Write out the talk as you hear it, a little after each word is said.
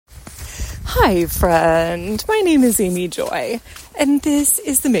Hi, friend. My name is Amy Joy, and this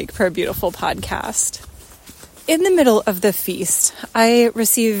is the Make Prayer Beautiful podcast. In the middle of the feast, I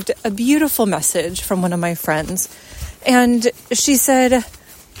received a beautiful message from one of my friends, and she said,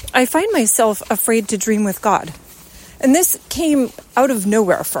 I find myself afraid to dream with God. And this came out of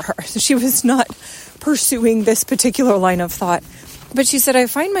nowhere for her. She was not pursuing this particular line of thought. But she said, I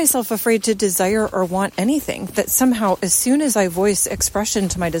find myself afraid to desire or want anything, that somehow as soon as I voice expression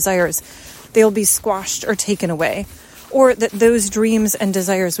to my desires, they'll be squashed or taken away, or that those dreams and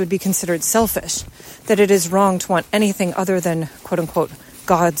desires would be considered selfish, that it is wrong to want anything other than, quote unquote,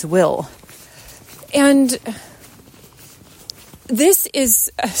 God's will. And this is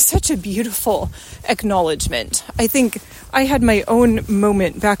such a beautiful acknowledgement. I think I had my own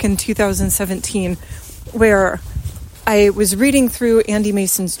moment back in 2017 where I was reading through Andy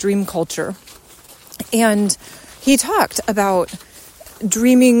Mason's Dream Culture, and he talked about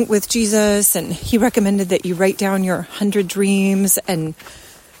dreaming with Jesus, and he recommended that you write down your 100 dreams. And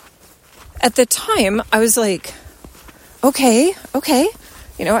at the time, I was like, okay.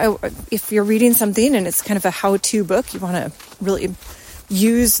 You know, if you're reading something and it's kind of a how-to book, you want to really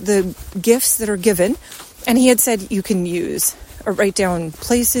use the gifts that are given. And he had said you can use or write down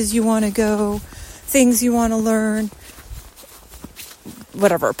places you want to go, things you want to learn,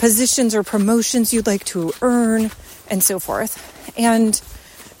 whatever, positions or promotions you'd like to earn, and so forth. And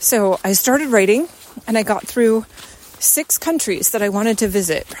so I started writing, and I got through 6 countries that I wanted to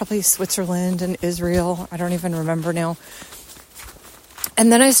visit, probably Switzerland and Israel. I don't even remember now.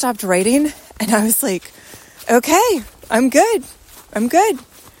 And then I stopped writing, and I was like, okay, I'm good. And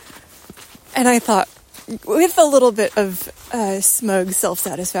I thought, with a little bit of smug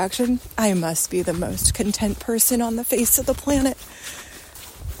self-satisfaction, I must be the most content person on the face of the planet.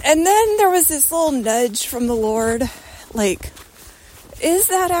 And then there was this little nudge from the Lord, like, is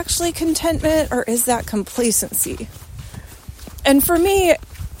that actually contentment or is that complacency? And for me,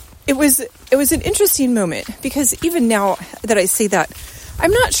 it was an interesting moment, because even now that I say that,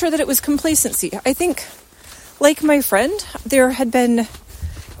 I'm not sure that it was complacency. I think, like my friend, there had been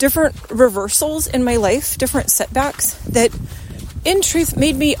different reversals in my life, different setbacks that in truth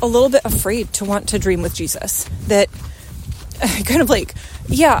made me a little bit afraid to want to dream with Jesus. That kind of like,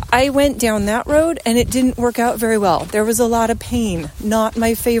 yeah, I went down that road and it didn't work out very well. There was a lot of pain, not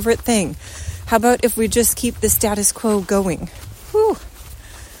my favorite thing. How about if we just keep the status quo going? Whew.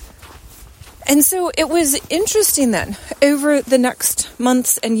 And so it was interesting then, over the next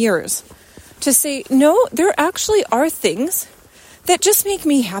months and years, to say, no, there actually are things that just make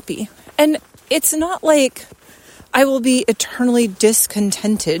me happy. And it's not like I will be eternally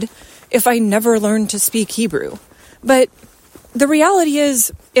discontented if I never learn to speak Hebrew. But the reality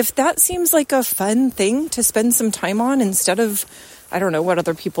is, if that seems like a fun thing to spend some time on instead of, I don't know what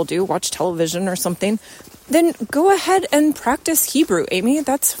other people do, watch television or something, then go ahead and practice Hebrew, Amy.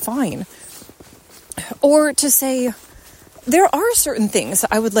 That's fine. Or to say, there are certain things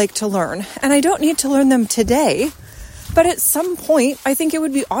I would like to learn, and I don't need to learn them today, but at some point, I think it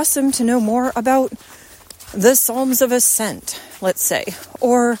would be awesome to know more about the Psalms of Ascent, let's say.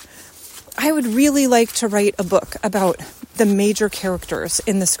 Or I would really like to write a book about the major characters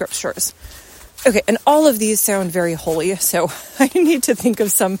in the scriptures. Okay, and all of these sound very holy, so I need to think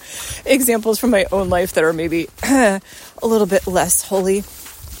of some examples from my own life that are maybe a little bit less holy.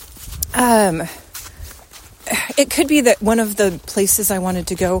 It could be that one of the places I wanted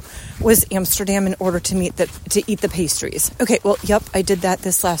to go was Amsterdam in order to eat the pastries. Okay, well, yep, I did that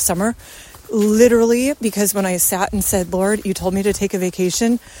this last summer. Literally, because when I sat and said, Lord, you told me to take a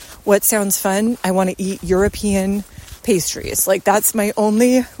vacation. What sounds fun? I want to eat European pastries. Like, that's my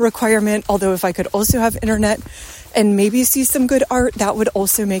only requirement. Although if I could also have internet and maybe see some good art, that would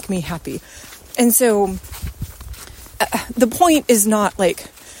also make me happy. And so the point is not like,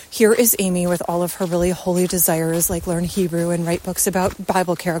 here is Amy with all of her really holy desires, like learn Hebrew and write books about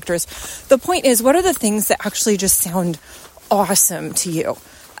Bible characters. The point is, what are the things that actually just sound awesome to you?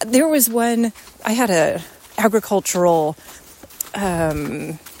 There was one, I had a agricultural,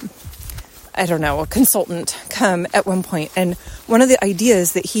 a consultant come at one point, and one of the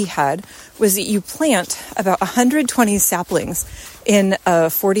ideas that he had was that you plant about 120 saplings in a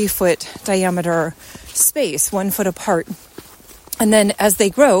 40-foot diameter space, 1 foot apart. And then as they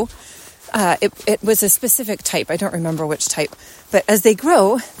grow, it was a specific type. I don't remember which type. But as they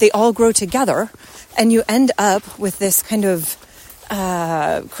grow, they all grow together. And you end up with this kind of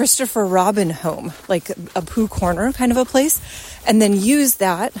Christopher Robin home, like a poo corner kind of a place. And then use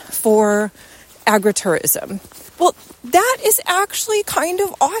that for agritourism. Well, that is actually kind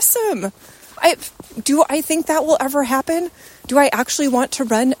of awesome. Do I think that will ever happen? Do I actually want to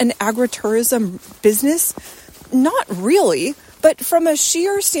run an agritourism business? Not really, but from a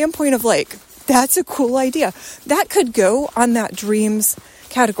sheer standpoint of like, that's a cool idea. That could go on that dreams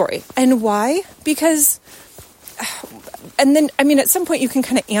category. And why? Because, and then, at some point you can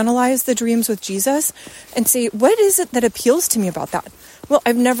kind of analyze the dreams with Jesus and say, what is it that appeals to me about that? Well,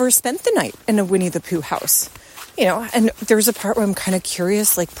 I've never spent the night in a Winnie the Pooh house, and there's a part where I'm kind of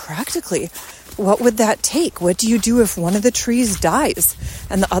curious, like practically, what would that take? What do you do if one of the trees dies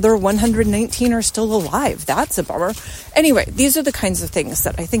and the other 119 are still alive? That's a bummer. Anyway, these are the kinds of things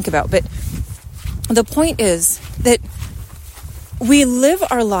that I think about. But the point is that we live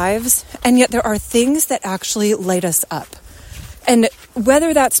our lives, and yet there are things that actually light us up. And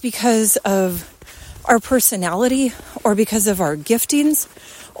whether that's because of our personality or because of our giftings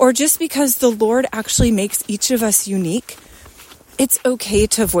or just because the Lord actually makes each of us unique, it's okay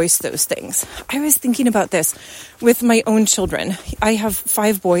to voice those things. I was thinking about this with my own children. I have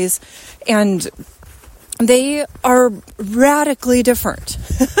 5 boys, and they are radically different.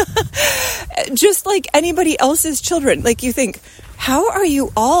 Just like anybody else's children. Like you think, how are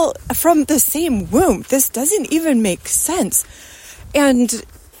you all from the same womb? This doesn't even make sense. And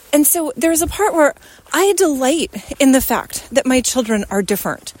so there's a part where I delight in the fact that my children are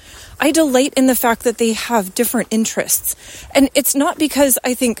different. I delight in the fact that they have different interests. And it's not because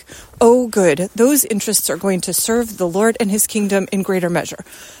I think, oh, good, those interests are going to serve the Lord and his kingdom in greater measure.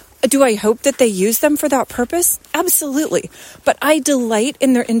 Do I hope that they use them for that purpose? Absolutely. But I delight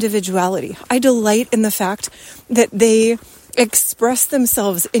in their individuality. I delight in the fact that they express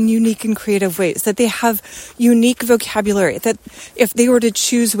themselves in unique and creative ways, that they have unique vocabulary, that if they were to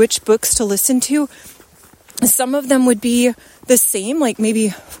choose which books to listen to, some of them would be the same, like maybe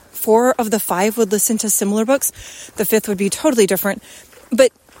 4 of the 5 would listen to similar books. The 5th would be totally different,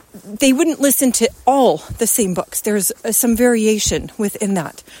 but they wouldn't listen to all the same books. There's some variation within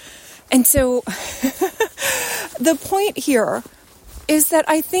that. And so the point here is that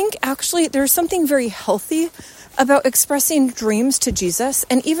I think actually there's something very healthy about expressing dreams to Jesus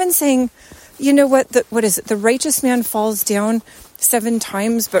and even saying, you know what, what is it? The righteous man falls down 7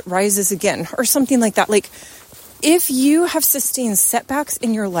 times but rises again, or something like that. Like, if you have sustained setbacks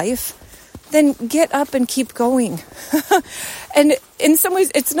in your life, then get up and keep going. And in some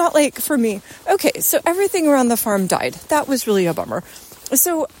ways, it's not like for me, okay, so everything around the farm died. That was really a bummer.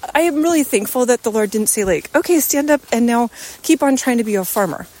 So I am really thankful that the Lord didn't say like, okay, stand up and now keep on trying to be a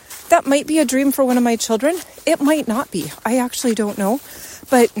farmer. That might be a dream for one of my children. It might not be. I actually don't know.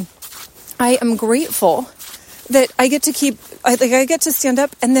 But I am grateful that I get to stand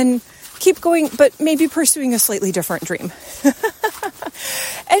up and then keep going, but maybe pursuing a slightly different dream.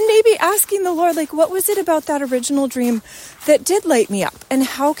 And maybe asking the Lord, like, what was it about that original dream that did light me up? And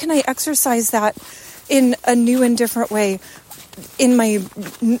how can I exercise that in a new and different way in my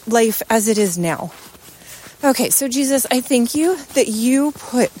life as it is now? Okay, so Jesus, I thank you that you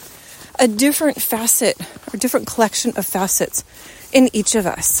put a different facet or different collection of facets in each of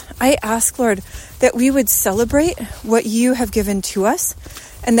us. I ask, Lord, that we would celebrate what you have given to us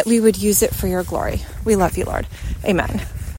and that we would use it for your glory. We love you, Lord. Amen.